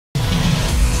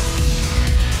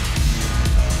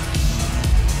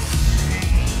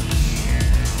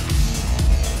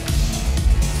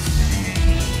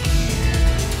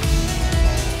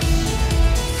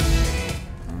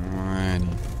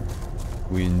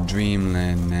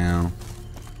dreamland now.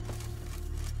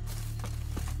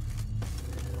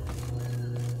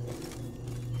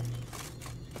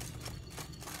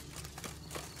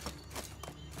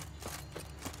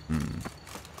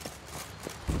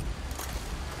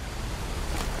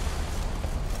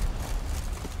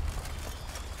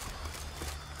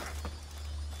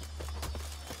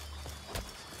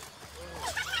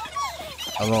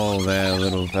 Hello there,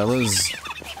 little fellas.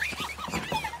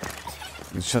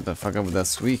 Shut the fuck up with that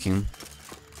squeaking.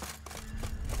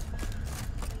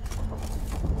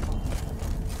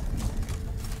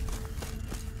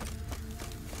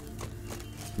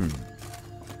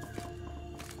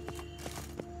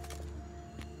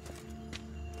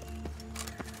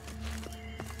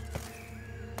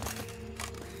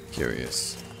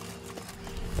 Curious.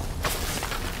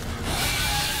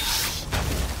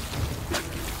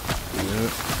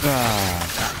 Ow.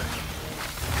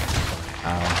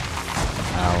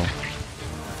 Ow.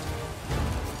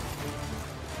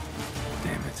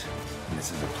 Damn it.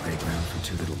 This is a playground for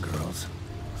two little girls.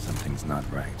 Something's not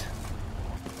right.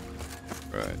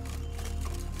 Right.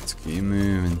 Let's keep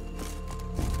moving.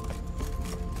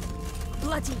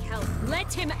 Bloody hell,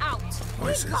 let him out!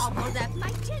 Voices. He gobbled up my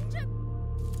ginger...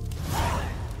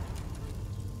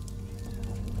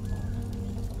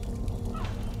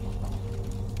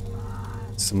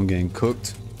 Someone getting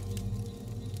cooked.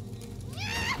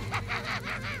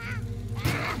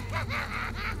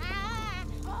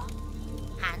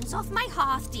 Hands off my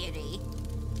hearth, dearie.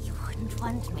 You wouldn't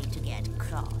want me to get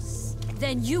cross.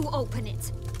 Then you open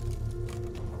it.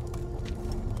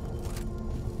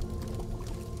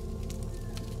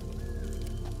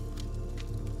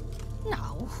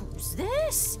 Now, who's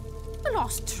this? A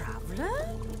lost traveler?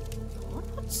 You're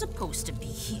not supposed to be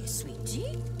here,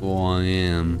 sweetie. Oh, I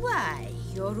am. Why,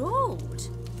 you're old.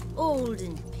 Old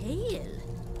and pale.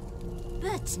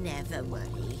 But never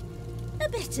worry. A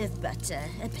bit of butter,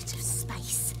 a bit of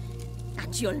spice,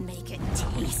 and you'll make a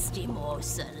tasty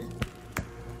morsel.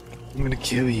 I'm gonna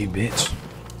kill you, bitch.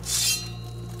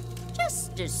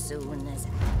 Just as soon as I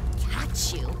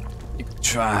catch you. You can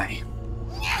try.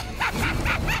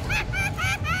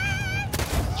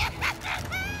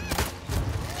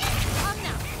 Come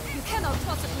now. You cannot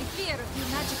possibly fear a few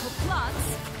magical plots.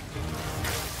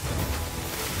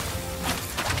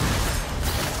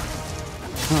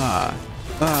 Ah.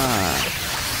 Ah.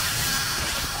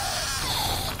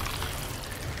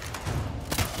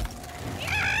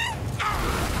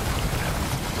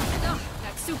 Ugh,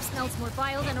 that soup smells more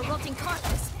vile than a rotting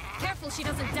carcass. Careful she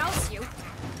doesn't douse you.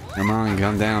 Come on,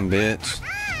 come down, bitch.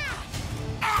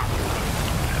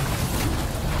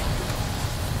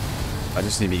 I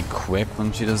just need to be quick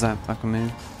when she does that fucking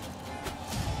move.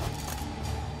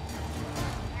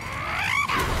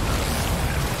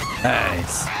 Hey.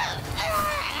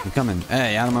 I'm coming.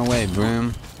 Hey, out of my way,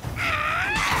 broom.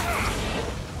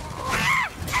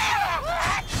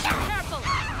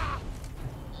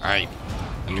 Alright.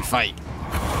 Let me fight.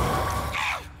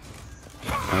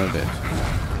 Oh, bitch.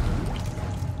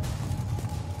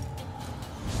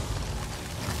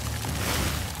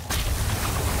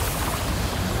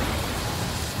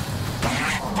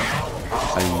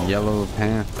 A yellow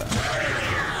panther.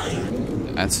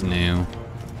 That's new.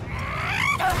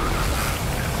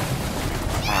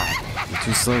 You're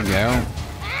too slow, gal.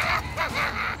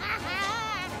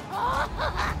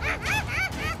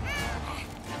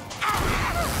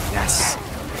 Yes.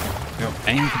 Go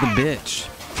aim for the bitch.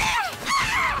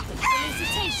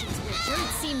 Felicitations, Richard. It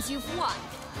seems you've won.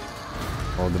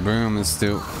 Oh, the broom is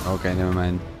still... Okay, never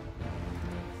mind.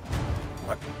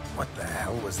 What the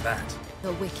hell was that?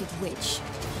 The Wicked Witch.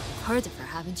 Heard of her,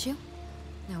 haven't you?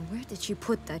 Now, where did you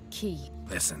put that key?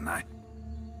 Listen,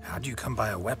 how'd you come by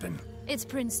a weapon? It's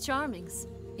Prince Charming's.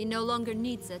 He no longer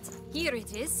needs it. Here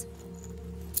it is.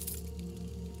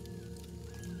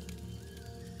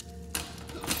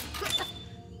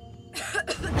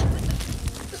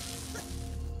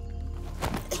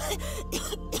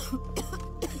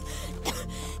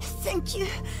 Thank you.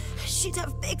 She'd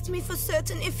have begged me for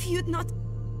certain if you'd not...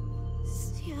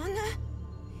 Sienna?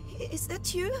 Is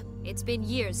that you? It's been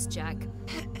years, Jack.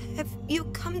 Have you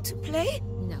come to play?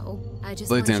 No, I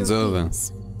just Playtime's want your over.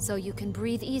 beans, so you can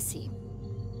breathe easy.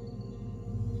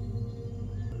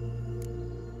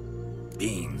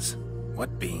 Beans?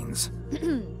 What beans?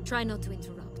 Try not to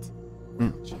interrupt.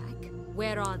 Well, Jack,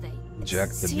 where are they? Jack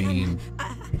the Sienna, Bean.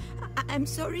 I'm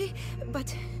sorry,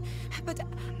 but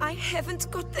I haven't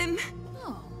got them.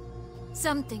 Oh,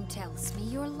 something tells me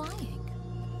you're lying.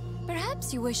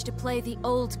 Perhaps you wish to play the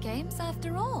old games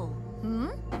after all, hmm?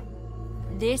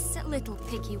 This little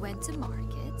piggy went to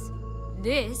market.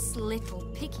 This little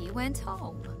piggy went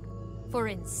home. For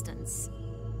instance.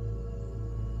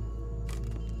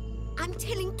 I'm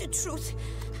telling the truth.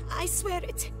 I swear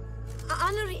it.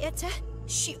 Henrietta,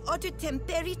 she ordered them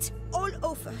buried all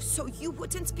over so you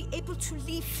wouldn't be able to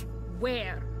leave.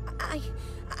 Where?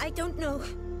 I don't know.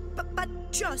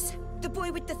 But Joss, the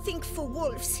boy with the thing for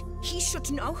wolves, he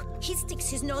should know. He sticks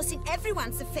his nose in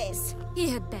everyone's affairs. He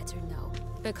had better know.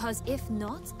 Because if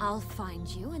not, I'll find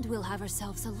you and we'll have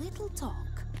ourselves a little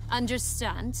talk.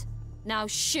 Understand? Now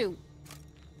shoo!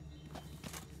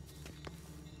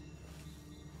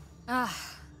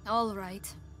 Ah, all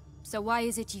right. So why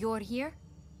is it you're here?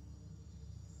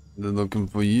 They're looking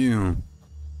for you.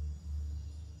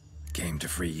 Came to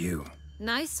free you.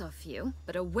 Nice of you,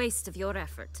 but a waste of your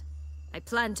effort. I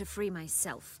plan to free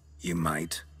myself. You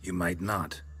might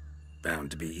not.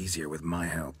 Bound to be easier with my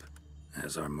help,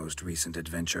 as our most recent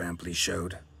adventure amply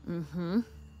showed. Mm-hmm.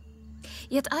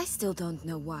 Yet I still don't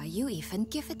know why you even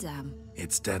give a damn.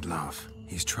 It's Dettlaff.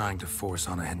 He's trying to force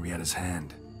Anna Henrietta's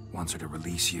hand. Wants her to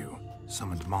release you.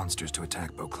 Summoned monsters to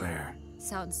attack Beauclair.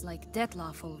 Sounds like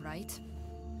Dettlaff, all right.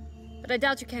 But I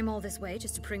doubt you came all this way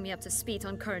just to bring me up to speed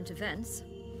on current events.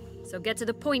 So get to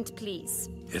the point, please.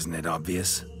 Isn't it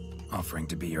obvious? Offering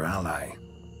to be your ally.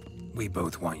 We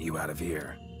both want you out of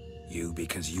here. You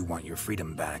because you want your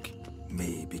freedom back.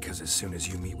 Me because as soon as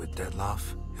you meet with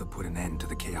Dettlaff, he'll put an end to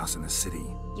the chaos in the city.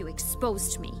 You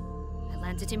exposed me. I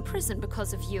landed in prison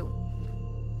because of you.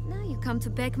 Now you come to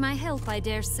beg my help, I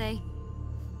dare say.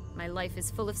 My life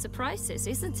is full of surprises,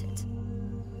 isn't it?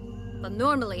 But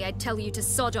normally I'd tell you to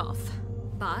sod off.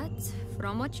 But,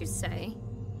 from what you say,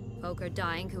 folk are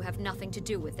dying who have nothing to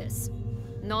do with this.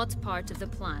 Not part of the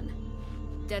plan.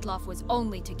 Dettlaff was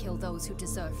only to kill those who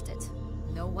deserved it.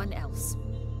 No one else.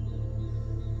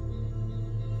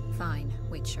 Fine,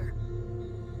 Witcher.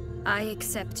 I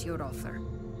accept your offer.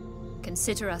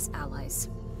 Consider us allies.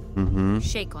 Mm-hmm.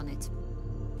 Shake on it.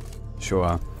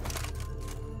 Sure.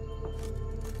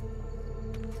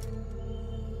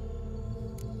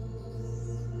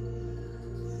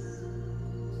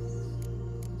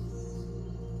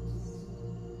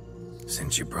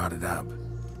 Since you brought it up,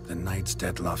 the knights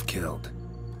Dettlaff killed.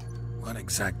 What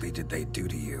exactly did they do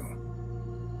to you?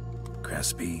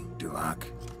 Crespi, Dulac,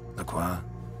 Lacroix,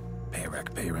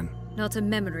 Peyrac Peyran? Not a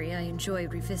memory I enjoy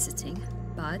revisiting,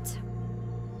 but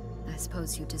I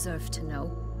suppose you deserve to know.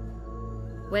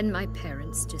 When my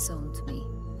parents disowned me,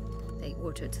 they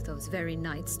ordered those very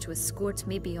knights to escort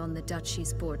me beyond the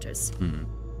duchy's borders.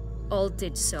 All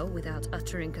did so without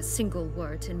uttering a single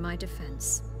word in my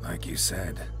defense. Like you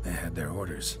said, they had their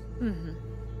orders.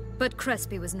 But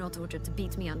Crespi was not ordered to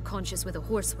beat me unconscious with a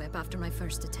horsewhip after my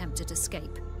first attempt at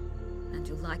escape. And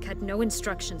Dulac had no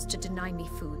instructions to deny me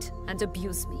food and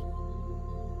abuse me.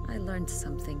 I learned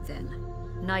something then.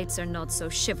 Knights are not so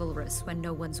chivalrous when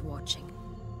no one's watching.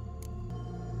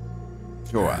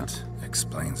 Sure. That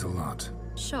explains a lot.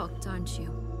 Shocked, aren't you?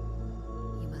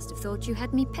 You must have thought you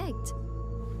had me pegged.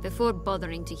 Before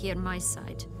bothering to hear my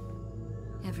side.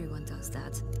 Everyone does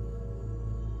that.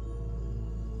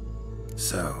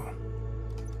 So,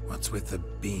 what's with the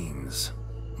beans?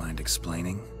 Mind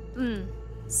explaining?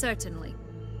 Certainly.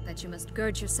 But you must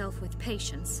gird yourself with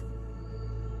patience.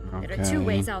 Okay. There are two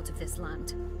ways out of this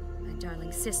land. My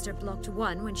darling sister blocked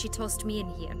one when she tossed me in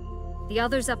here. The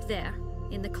other's up there,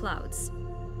 in the clouds.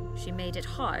 She made it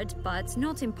hard, but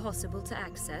not impossible to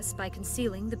access by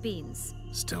concealing the beans.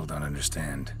 Still don't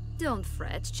understand. Don't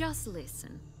fret, just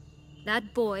listen.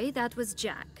 That boy, that was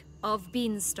Jack, of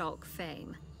Beanstalk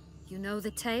fame. You know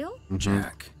the tale?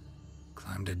 Jack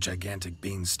climbed a gigantic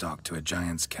beanstalk to a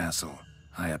giant's castle,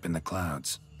 high up in the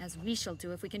clouds. As we shall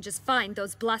do if we can just find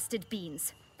those blasted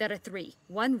beans. There are 3.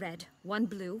 1 red, 1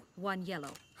 blue, 1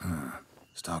 yellow.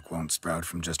 Stalk won't sprout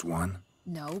from just one?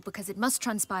 No, because it must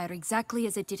transpire exactly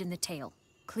as it did in the tale.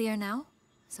 Clear now?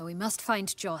 So we must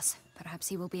find Joss. Perhaps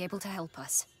he will be able to help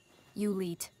us. You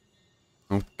lead.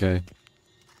 Okay.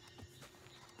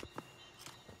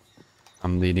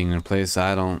 I'm leading in a place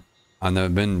I've never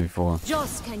been before.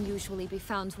 Joss can usually be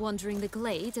found wandering the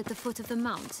glade at the foot of the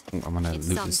mount. Ooh, I'm gonna It's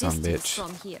loot some this son of a distance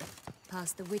bitch. from here,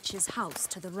 past the witch's house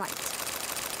to the right.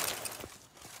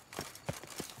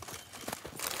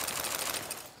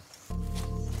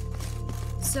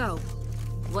 So,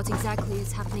 what exactly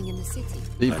is happening in the city?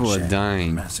 People are Bloodshed,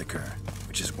 dying. Massacre,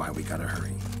 which is why we gotta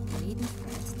hurry. Needn't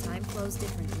fret. Time flows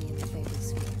differently in the Fable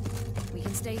Sphere. We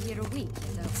can stay here a week,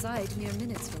 and outside mere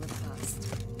minutes will have passed.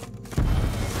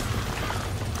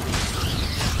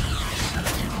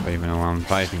 But even though I'm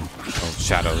fighting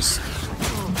shadows.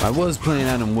 I was playing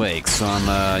Adam Wake, so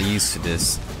I'm used to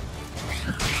this.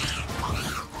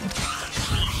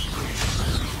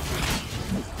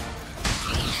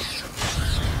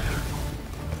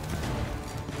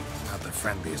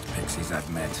 friendliest pixies I've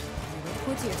met. They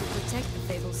were put here to protect the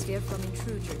Fable Sphere from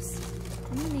intruders.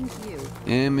 Meaning you.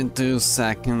 In 2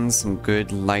 seconds, some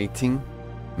good lighting.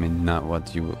 I mean, not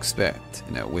what you expect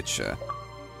in a Witcher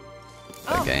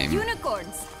game.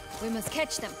 Unicorns! We must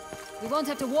catch them. We won't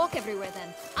have to walk everywhere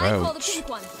then. I call the pink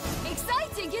one.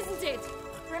 Exciting, isn't it?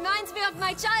 Reminds me of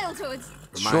my childhood.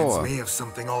 Reminds me of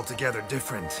something altogether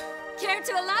different. Care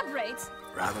to elaborate?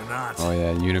 Rather not. Oh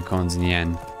yeah, unicorns in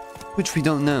yen. Which we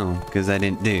don't know, because I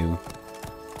didn't do.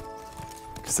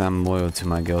 Because I'm loyal to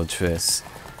my girl Triss.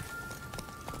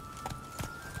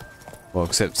 Well,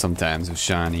 except sometimes with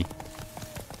Shani.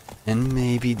 And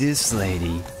maybe this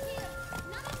lady.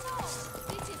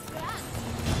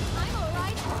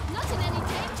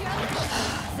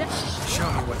 Show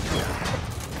me what you got.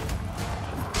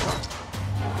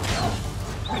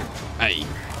 Hey.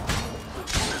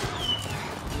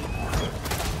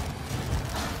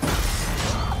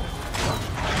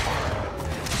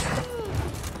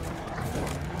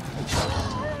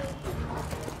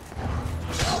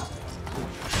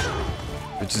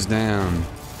 Which is down.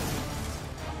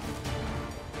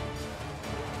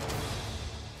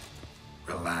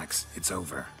 Relax, it's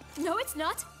over. No, it's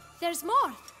not. There's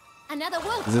more. Another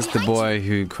wolf. Is this the boy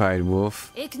who cried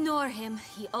wolf? Ignore him.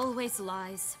 He always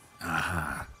lies.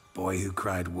 Aha. Boy who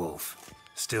cried wolf.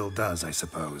 Still does, I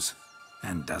suppose.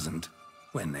 And doesn't,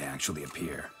 when they actually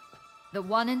appear. The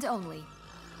one and only.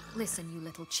 Listen, you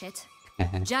little chit.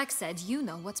 Jack said you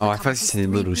know what's Oh, I become thought of you his said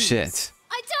 3 little bees. shit.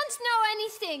 I don't know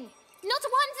anything. Not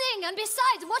one thing. And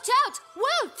besides, watch out.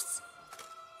 Wolves.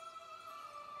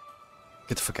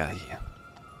 Get the fuck out of here.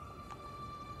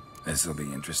 This'll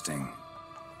be interesting.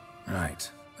 Right,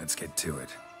 let's get to it.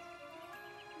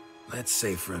 Let's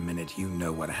say for a minute you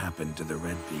know what happened to the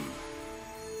red bee.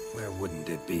 Where wouldn't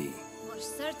it be? For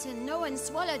certain, no one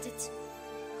swallowed it.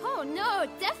 Oh no,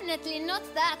 definitely not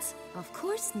that. Of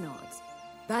course not.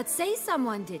 But say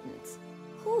someone didn't.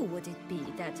 Who would it be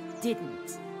that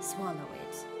didn't swallow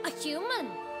it? A human.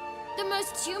 The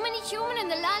most human in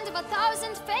the land of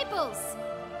 1,000 fables.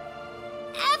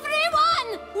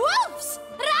 Everyone! Wolves!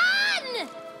 Run!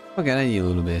 Fuck out of you,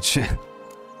 little bitch.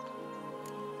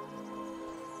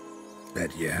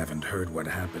 Bet you haven't heard what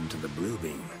happened to the blue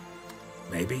beam.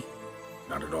 Maybe?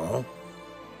 Not at all?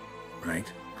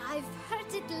 Right? I've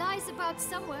heard it lies about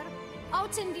somewhere.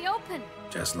 Out in the open.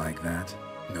 Just like that?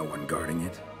 No one guarding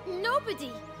it?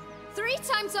 Nobody. 3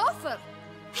 times over.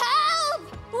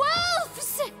 Help!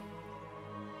 Wolves!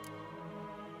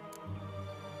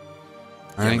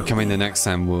 I ain't coming the next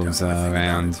time wolves are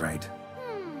around. Right?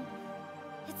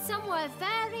 It's somewhere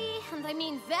very, and I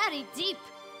mean very deep.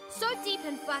 So deep,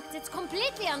 in fact, it's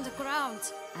completely underground.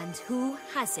 And who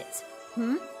has it?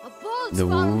 A bold The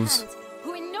wolves? farmhand,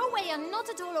 who in no way and not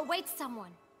at all awaits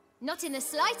someone. Not in the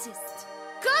slightest.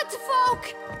 Good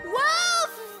folk!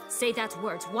 Wolf! Say that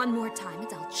word one more time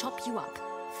and I'll chop you up.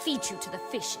 Feed you to the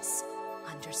fishes.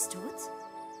 Understood?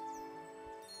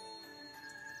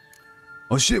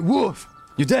 Oh shit, wolf!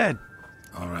 You're dead!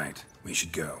 All right, we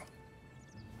should go.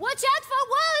 Watch out for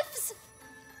wolves!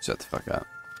 Shut the fuck up.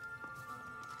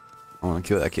 I wanna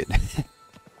kill that kid.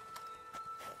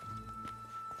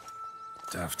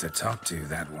 Tough to talk to,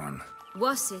 that one.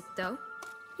 Was it, though?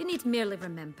 You need merely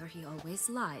remember he always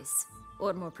lies.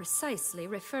 Or more precisely,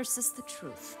 reverses the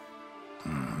truth.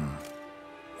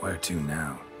 Where to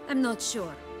now? I'm not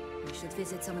sure. We should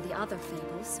visit some of the other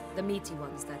fables. The meaty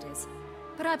ones, that is.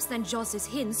 Perhaps then Joss's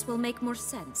hints will make more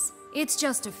sense. It's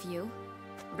just a few.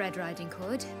 Red Riding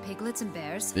Hood, piglets and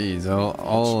bears. Jeez,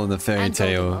 all of the fairy And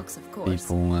tale Goldilocks, of course.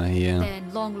 people are here.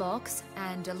 Then Longlocks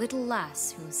and a little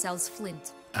lass who sells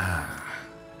flint.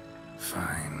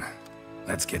 Fine.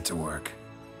 Let's get to work.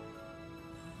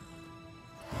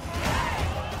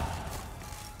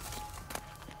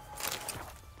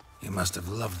 You must have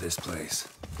loved this place.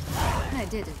 I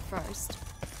did at first.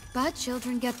 But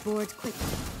children get bored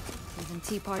quickly. Even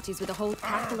tea parties with a whole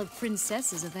cackle of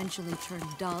princesses eventually turn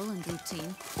dull and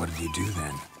routine. What did you do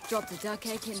then? Dropped a duck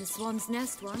egg in a swan's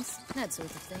nest once, that sort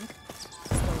of thing.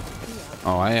 Stole the pea out of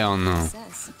Oh, I don't know.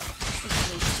 princess. It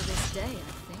sleeps to this day,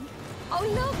 I think. Oh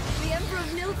look, the Emperor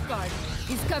of Nilfgaard.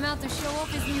 He's come out to show off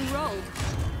his new robe.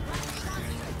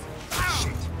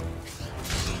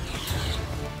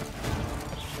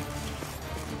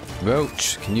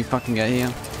 Roach, can you fucking get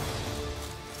here?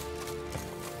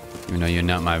 Even though you're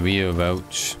not my real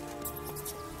roach.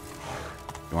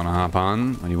 You wanna hop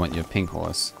on, or do you want your pink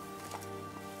horse?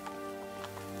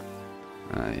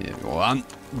 Yeah, well, I'm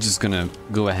just gonna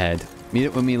go ahead. Meet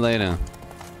up with me later.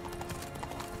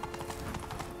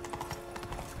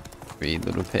 3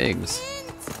 little pigs.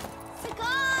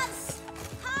 Cigars!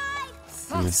 Hi!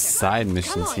 And the side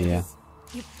missions Come on. here.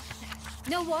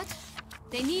 Know what?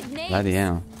 They need names. Bloody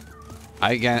hell.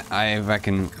 I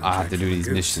reckon I'll have to do these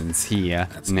missions here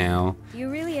now. You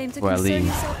really aim to Well, concern Lee.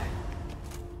 yourself.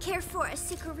 Care for a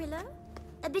cigarillo?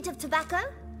 A bit of tobacco?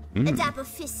 A dab of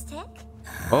fistek?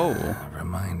 Oh.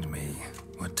 Remind me,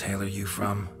 what tale are you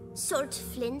from? Sold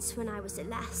flints when I was a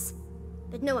lass,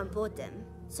 but no one bought them,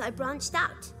 so I branched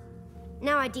out.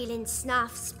 Now I deal in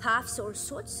snuffs, puffs, all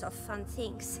sorts of fun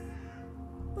things.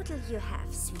 What'll you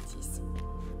have, sweeties?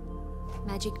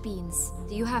 Magic beans.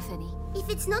 Do you have any? If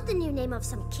it's not the new name of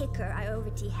some kicker I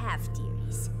already have,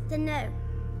 dearies, then no.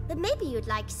 But maybe you'd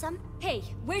like some. Hey,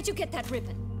 where'd you get that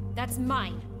ribbon? That's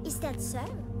mine. Is that so?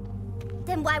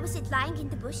 Then why was it lying in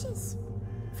the bushes?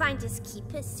 Finders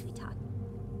keepers, sweetheart.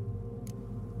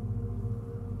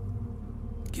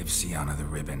 Give Sienna the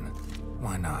ribbon.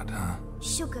 Why not, huh?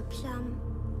 Sugar plum.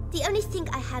 The only thing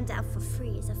I hand out for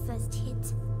free is a first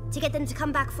hit. To get them to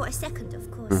come back for a second, of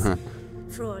course.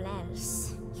 For all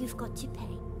else, you've got to pay.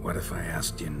 What if I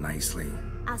asked you nicely?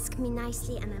 Ask me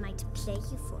nicely and I might play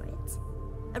you for it.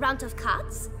 A round of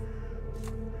cards?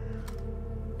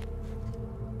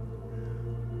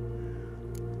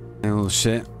 Oh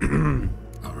shit.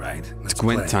 All right, let's It's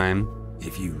Gwent play. time.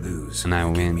 If you lose, And I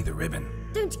you give win. me the ribbon.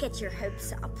 Don't get your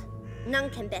hopes up. None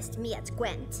can best me at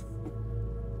Gwent.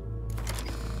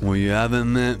 Well, you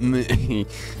haven't met me.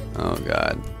 Oh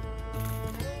god.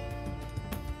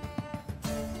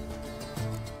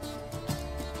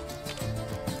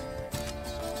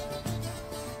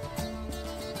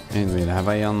 Hey, wait, have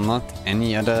I unlocked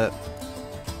any other...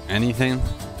 anything?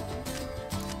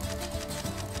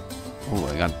 Oh,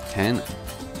 I got 10.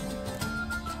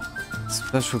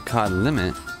 Special card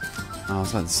limit? I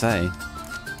was about to say.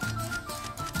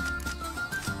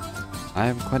 I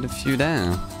have quite a few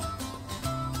there.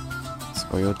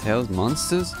 Squirrel Tails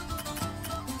monsters?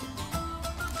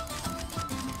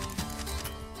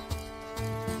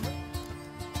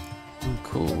 Oh,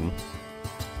 cool.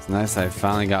 It's nice I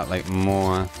finally got like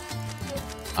more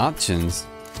options.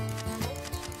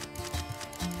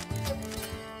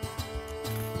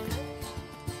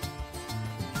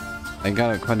 I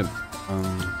got it quite a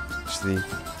actually.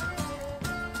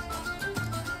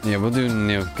 Yeah, we'll do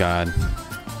Nilfgaard.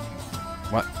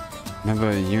 What?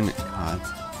 Remember unit cards?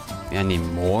 Yeah, I need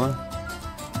more?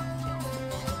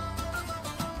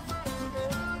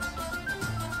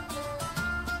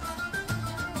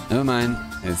 Never mind.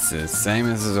 It's the same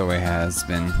as it always has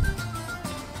been.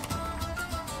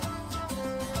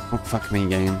 Oh, fuck me,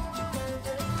 game.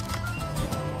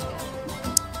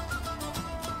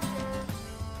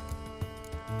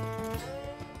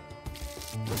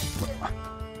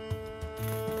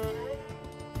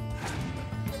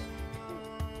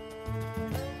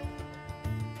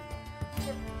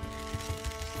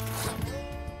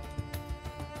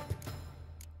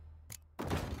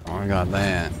 Oh, I got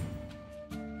that.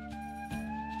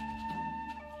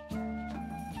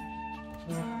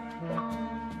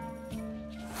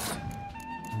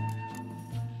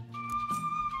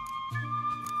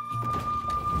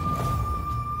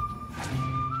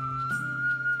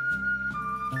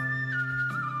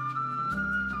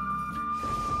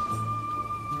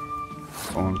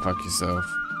 Go and fuck yourself.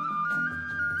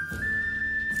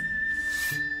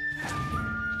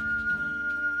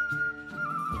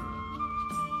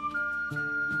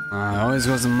 It always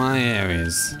goes in my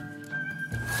areas.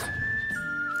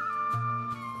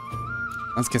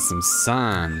 Let's get some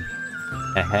sun.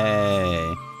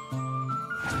 Hey.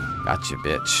 Gotcha,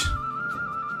 bitch.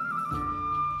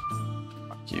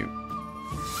 Fuck you.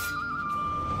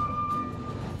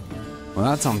 Well,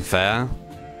 that's unfair.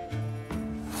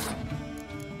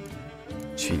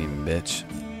 Cheating bitch.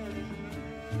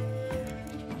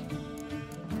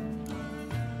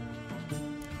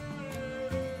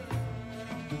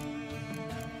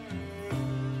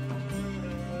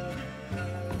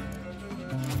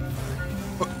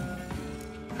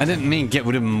 I didn't mean get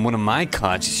rid of one of my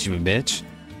cards, you stupid bitch.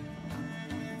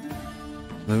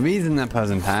 The reason that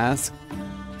person passed,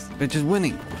 this bitch is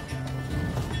winning.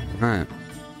 Alright.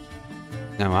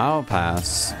 Now I'll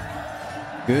pass.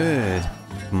 Good.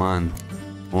 Come on.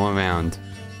 One round.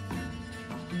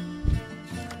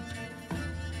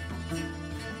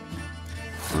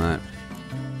 Alright.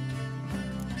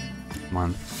 Come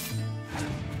on.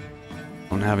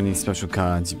 Don't have any special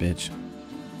cards, you bitch.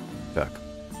 Fuck.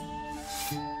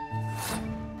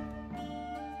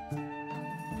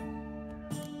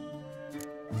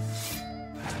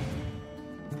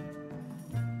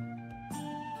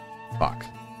 Fuck.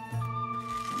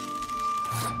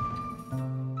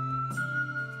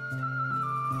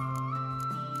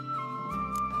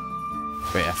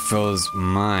 Wait, I froze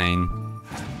mine.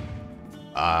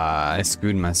 I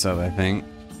screwed myself, I think.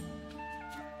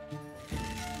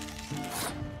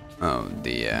 Oh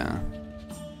dear.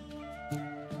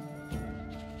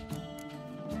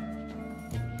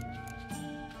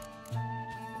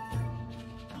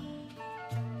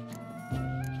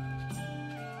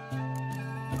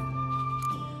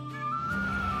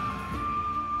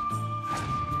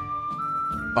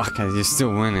 Fuck, you're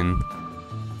still winning.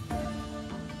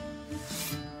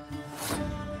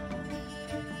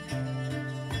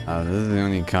 Oh, this is the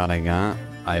only card I got.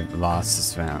 I've lost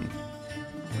this round.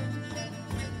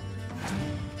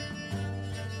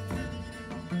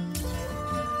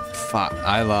 Fuck,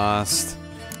 I lost.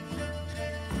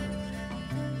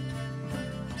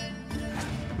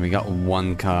 We got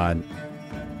one card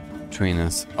between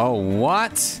us. Oh,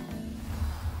 what?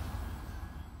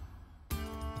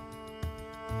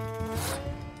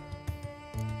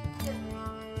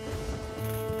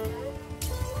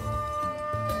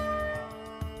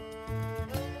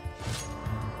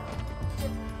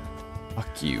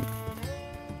 Fuck you.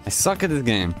 I suck at this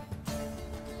game.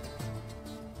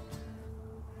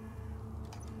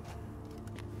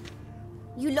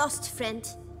 You lost, friend.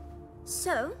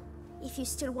 So, if you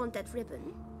still want that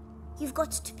ribbon, you've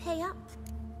got to pay up.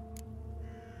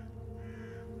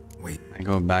 Wait, I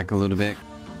go back a little bit.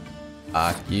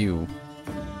 Fuck you.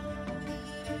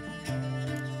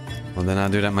 Well, then I'll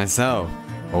do that myself.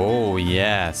 Oh,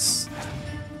 yes.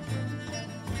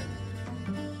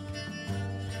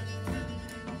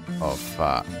 Oh,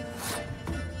 fuck.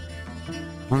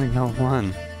 Only got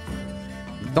one.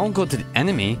 Don't go to the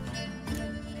enemy.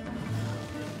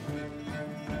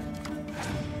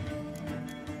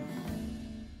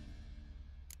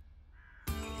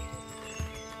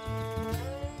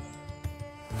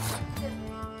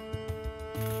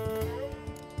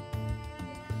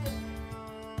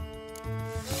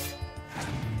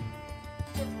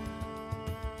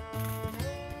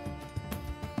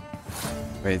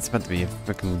 Wait, it's about to be a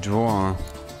freaking draw.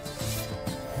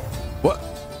 What?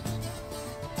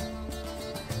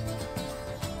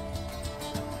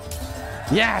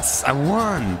 Yes, I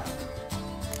won!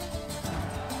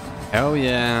 Hell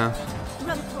yeah.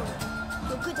 Rumpel,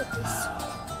 you're good at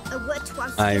this. A word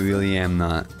twice. I really am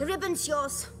not. The ribbon's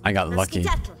yours. I got Now lucky.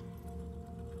 skedaddle.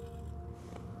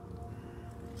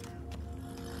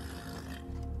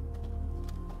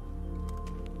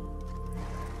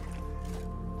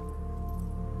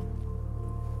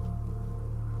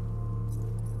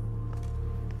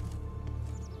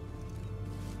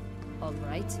 All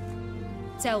right.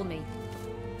 Tell me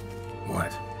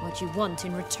what? what you want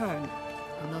in return.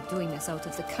 I'm not doing this out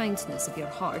of the kindness of your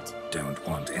heart. Don't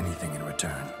want anything in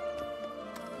return.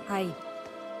 Thank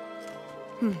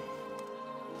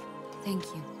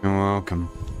you. You're welcome.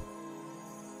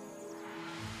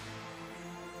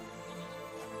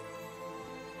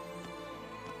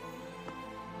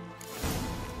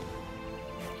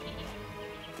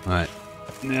 Alright.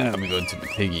 Now we go to the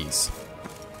piggies.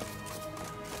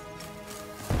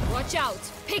 Watch out!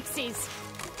 Pixies!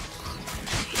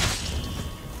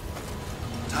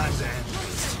 Time's end.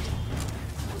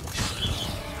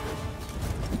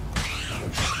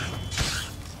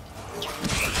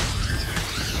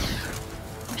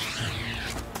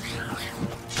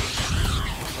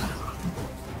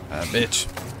 Bitch.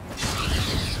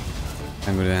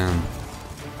 I go down.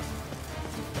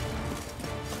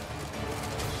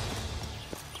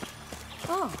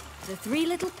 Oh, the three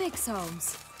little pigs'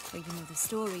 homes. Well, you know the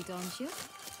story, don't you?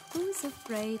 Who's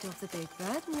afraid of the big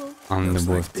bad wolf? I'm the Looks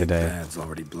wolf like Big today. Bad's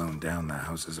already blown down the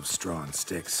houses of straw and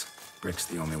sticks. Brick's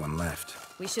the only one left.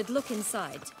 We should look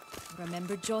inside.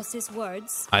 Remember Joss's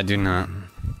words? I do not.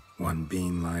 One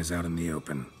bean lies out in the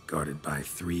open, guarded by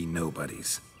 3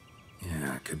 nobodies.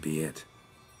 Yeah, could be it.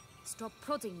 Stop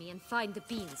prodding me and find the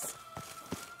beans.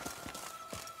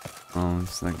 Oh,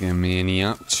 it's not giving me any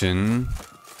option.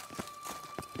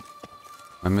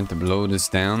 I meant to blow this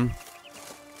down.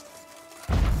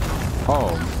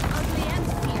 Oh.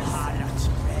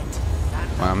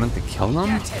 Wow, I meant to kill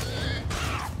them?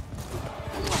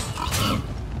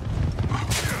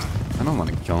 I don't want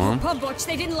to kill them. Pumbotch,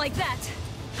 they didn't like that.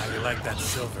 How you like that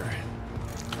silver?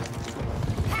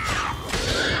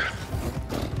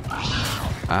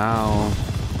 Ow.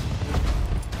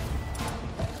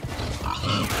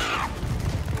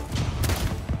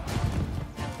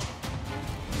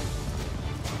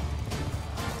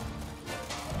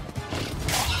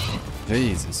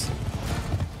 Jesus.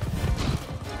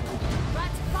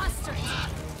 Rat bastard!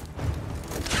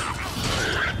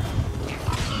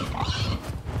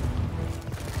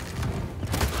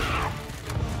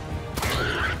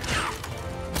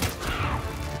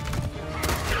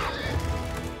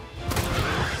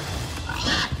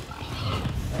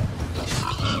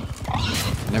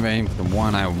 Never aim for the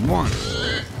one I want.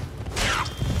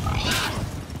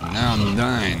 Now I'm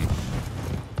dying.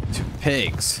 To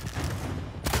pigs.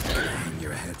 Hang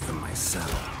your head from my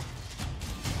saddle.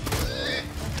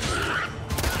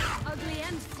 Ugly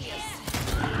and fierce.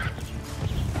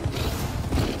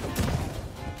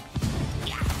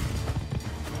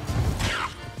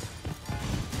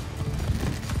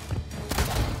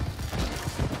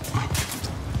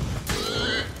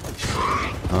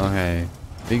 Okay.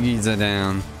 Biggies are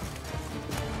down.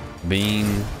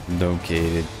 Bean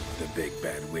located. The big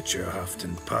bad witcher huffed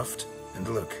and puffed, and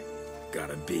look,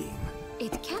 got a beam.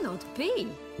 It cannot be.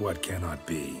 What cannot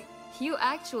be? You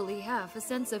actually have a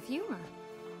sense of humor.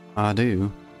 I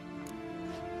do.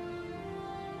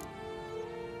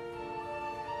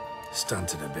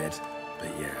 Stunted a bit, but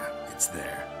yeah, it's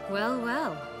there. Well,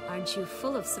 well, aren't you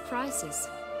full of surprises?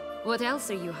 What else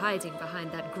are you hiding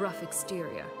behind that gruff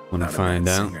exterior? Wanna Not a find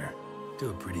bad out? singer. Do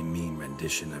a pretty mean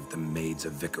rendition of the Maids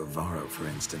of Vicovaro, for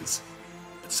instance.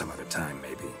 But some other time,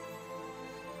 maybe.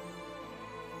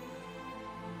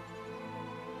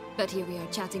 But here we are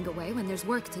chatting away when there's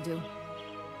work to do.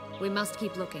 We must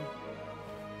keep looking.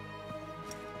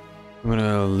 I'm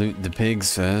gonna loot the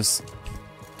pigs first.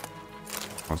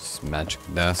 What's magic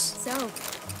dust? So,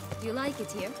 you like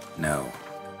it here? No.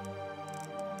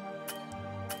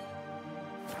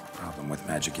 Problem with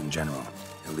magic in general.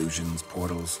 Illusions,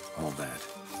 portals, all that.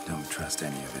 Don't trust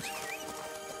any of it.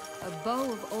 A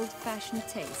bow of old-fashioned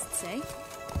tastes, eh? I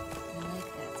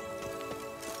like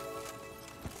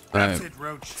that. Alright, it,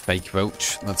 Roach. fake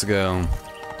roach. Let's go.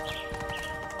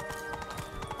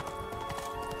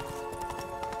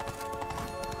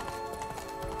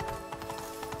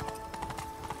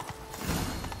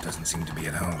 Doesn't seem to be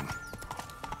at home.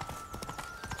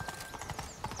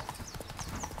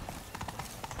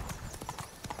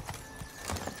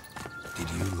 Did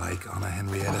you like Anna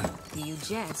Henrietta? Do you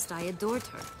jest? I adored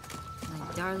her.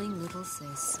 My darling little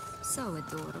sis. So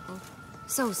adorable.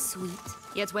 So sweet.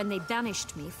 Yet when they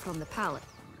banished me from the palace...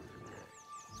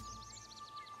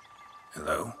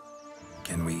 Hello?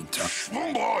 Can we talk?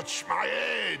 Schwumbroch, my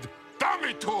head! Damn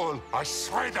it all! I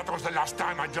swear that was the last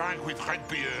time I drank with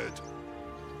Redbeard.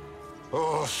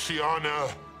 Oh, Sienna,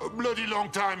 a bloody long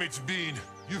time it's been.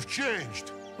 You've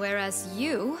changed. Whereas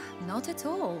you, not at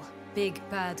all, big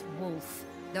bad wolf.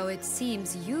 Though it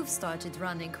seems you've started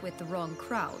running with the wrong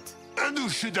crowd. And who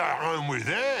should I run with,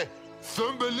 eh?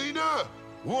 Thumbelina?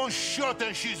 One shot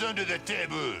and she's under the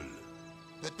table.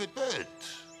 But,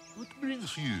 what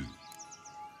brings you?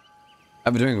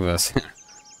 Have a drink with us.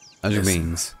 Magic Yes,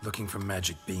 beans. Looking for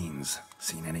magic beans.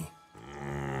 Seen any?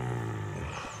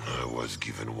 I was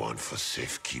given one for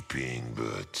safekeeping,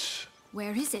 but...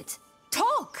 Where is it?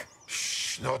 Talk!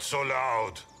 Shh, not so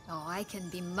loud. Oh, I can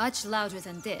be much louder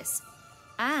than this.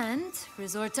 And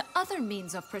resort to other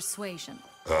means of persuasion.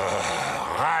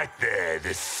 Right there,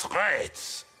 the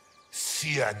threats.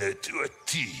 Sienna to a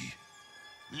T.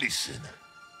 Listen,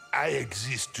 I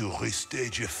exist to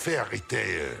restage a fairy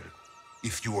tale.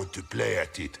 If you want to play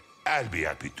at it, I'll be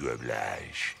happy to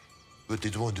oblige. But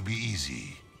it won't be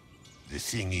easy. The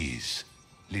thing is,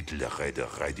 little Red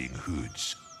Riding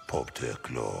Hoods popped her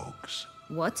clogs.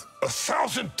 What?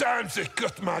 1,000 times they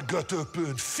cut my gut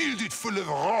open, filled it full of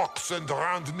rocks and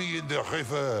drowned me in the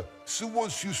river. So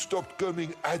once you stopped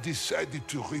coming, I decided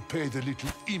to repay the little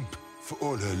imp for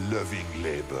all her loving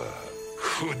labor.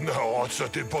 Now it's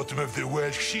at the bottom of the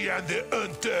well, she and the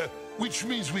hunter, which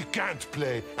means we can't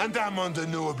play, and I'm under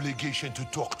no obligation to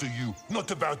talk to you,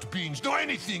 not about beans, nor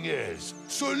anything else.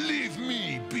 So leave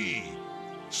me be.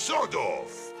 Sod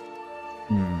off.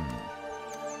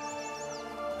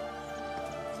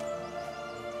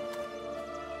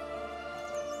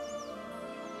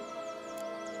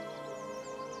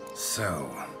 So,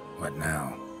 what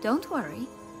now? Don't worry.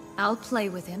 I'll play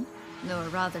with him. Or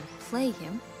rather, play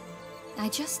him. I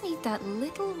just need that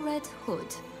little red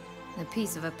hood. A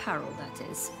piece of apparel, that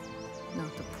is.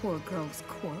 Not the poor girl's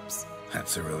corpse.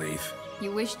 That's a relief.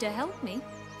 You wish to help me?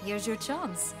 Here's your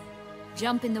chance.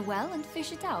 Jump in the well and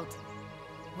fish it out.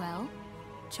 Well,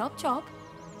 chop chop.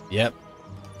 Yep.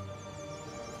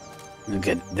 We'll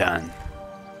get it done.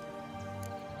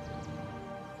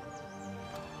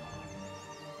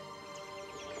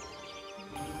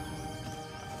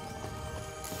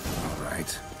 All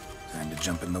right. Time to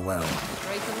jump in the well.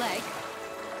 Break a leg.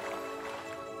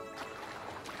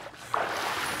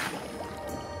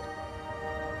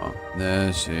 Oh,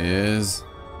 there she is.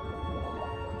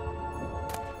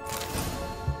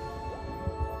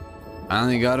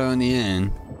 Finally got her in the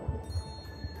end.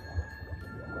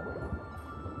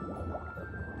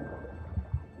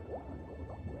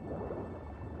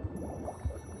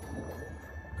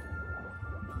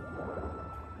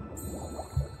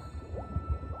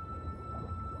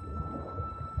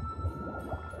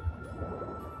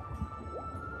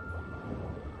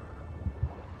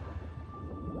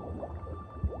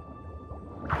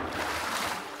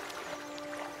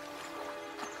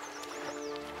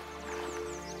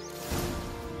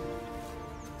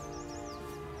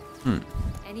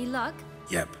 Any luck?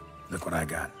 Yep, look what I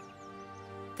got.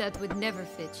 That would never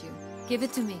fit you. Give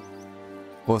it to me.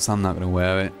 Of course, I'm not gonna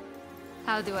wear it.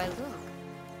 How do I look?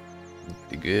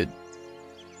 Pretty good.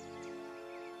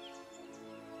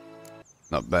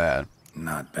 Not bad.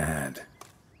 Not bad.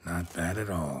 Not bad at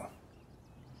all.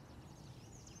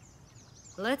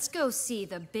 Let's go see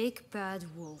the big bad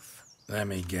wolf. Let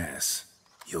me guess.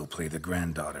 You'll play the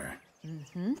granddaughter.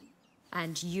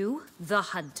 And you, the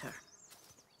hunter.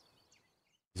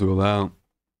 It's all out.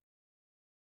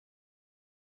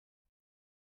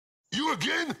 You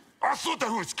again? I thought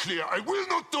I was clear. I will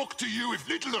not talk to you if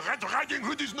little Red Riding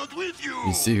Hood is not with you.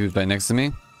 You see who's right next to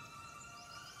me?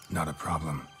 Not a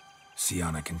problem.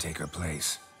 Sienna can take her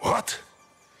place. What?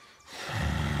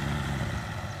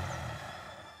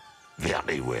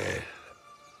 Very well.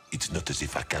 It's not as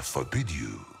if I can forbid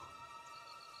you.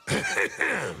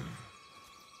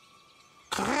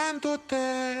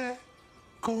 Granddaughter,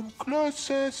 come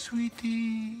closer,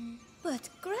 sweetie. But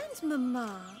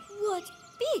Grandmama, what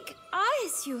big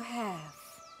eyes you have.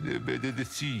 The better to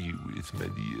see you with, my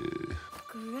dear.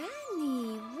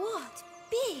 Granny, what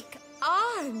big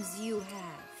arms you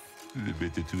have. The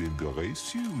better to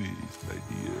embrace you with, my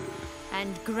dear.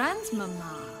 And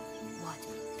Grandmama, what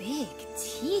big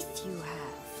teeth you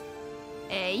have.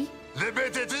 Eh? The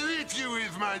better to eat you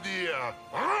with, my dear.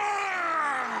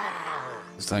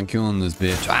 Start killing this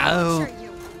bitch. Ow! Sure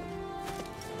you.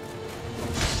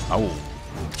 Ow.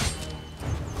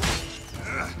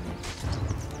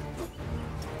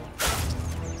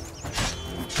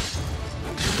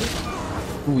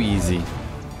 Too easy.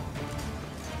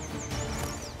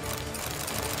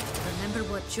 Remember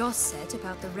what Joss said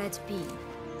about the red bean?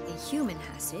 A human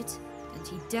has it, and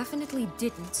he definitely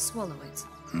didn't swallow it.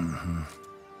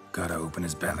 Gotta open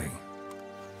his belly.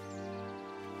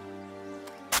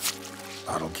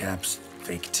 Bottle caps,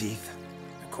 fake teeth,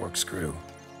 a corkscrew.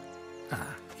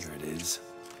 Ah, here it is.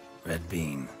 Red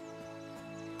bean.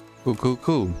 Cool, cool,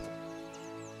 cool.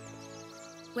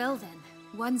 Well then,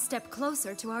 one step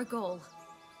closer to our goal.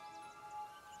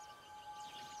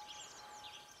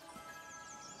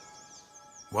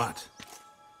 What?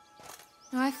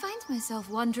 I find myself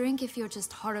wondering if you're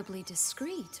just horribly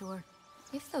discreet, or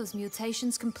if those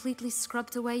mutations completely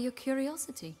scrubbed away your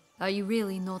curiosity. Are you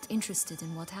really not interested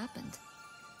in what happened?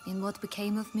 In what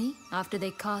became of me after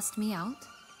they cast me out?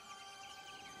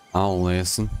 I'll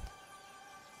listen.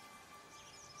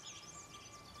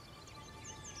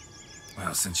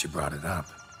 Well, since you brought it up,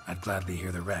 I'd gladly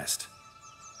hear the rest.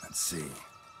 Let's see.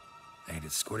 They'd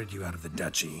escorted you out of the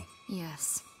duchy.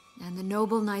 Yes. And the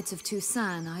noble knights of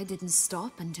Toussaint, I didn't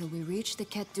stop until we reached the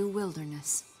Ketdu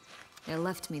wilderness. They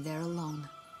left me there alone,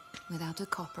 without a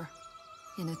copper,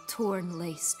 in a torn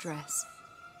lace dress,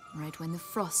 right when the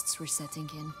frosts were setting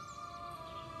in.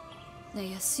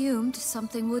 They assumed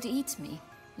something would eat me,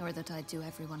 or that I'd do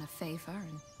everyone a favor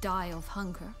and die of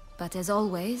hunger. But as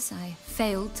always, I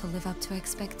failed to live up to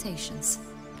expectations.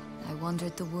 I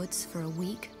wandered the woods for a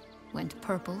week, went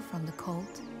purple from the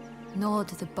cold, gnawed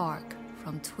the bark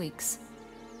from twigs.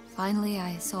 Finally,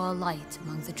 I saw a light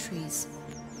among the trees.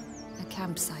 A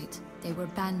campsite. They were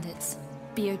bandits,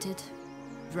 bearded,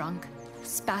 drunk,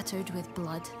 spattered with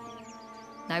blood.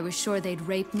 I was sure they'd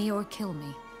rape me or kill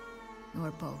me,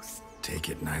 or both. Take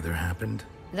it neither happened?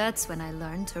 That's when I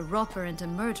learned a robber and a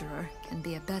murderer can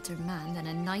be a better man than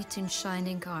a knight in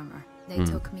shining armor. They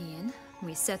took me in,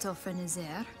 we set off for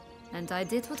Nazaire, and I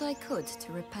did what I could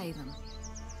to repay them.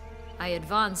 I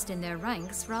advanced in their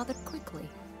ranks rather quickly.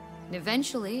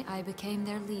 Eventually, I became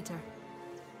their leader.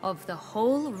 Of the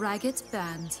whole ragged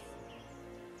band.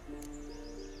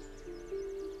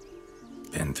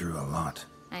 Been through a lot.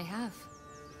 I have.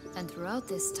 And throughout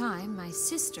this time, my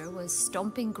sister was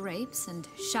stomping grapes and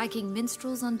shagging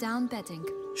minstrels on down bedding.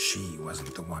 She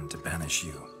wasn't the one to banish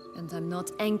you. And I'm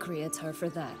not angry at her for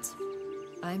that.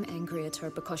 I'm angry at her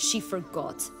because she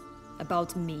forgot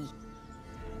about me.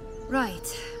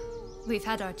 Right. We've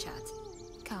had our chat.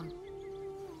 Come.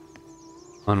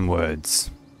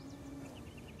 Onwards.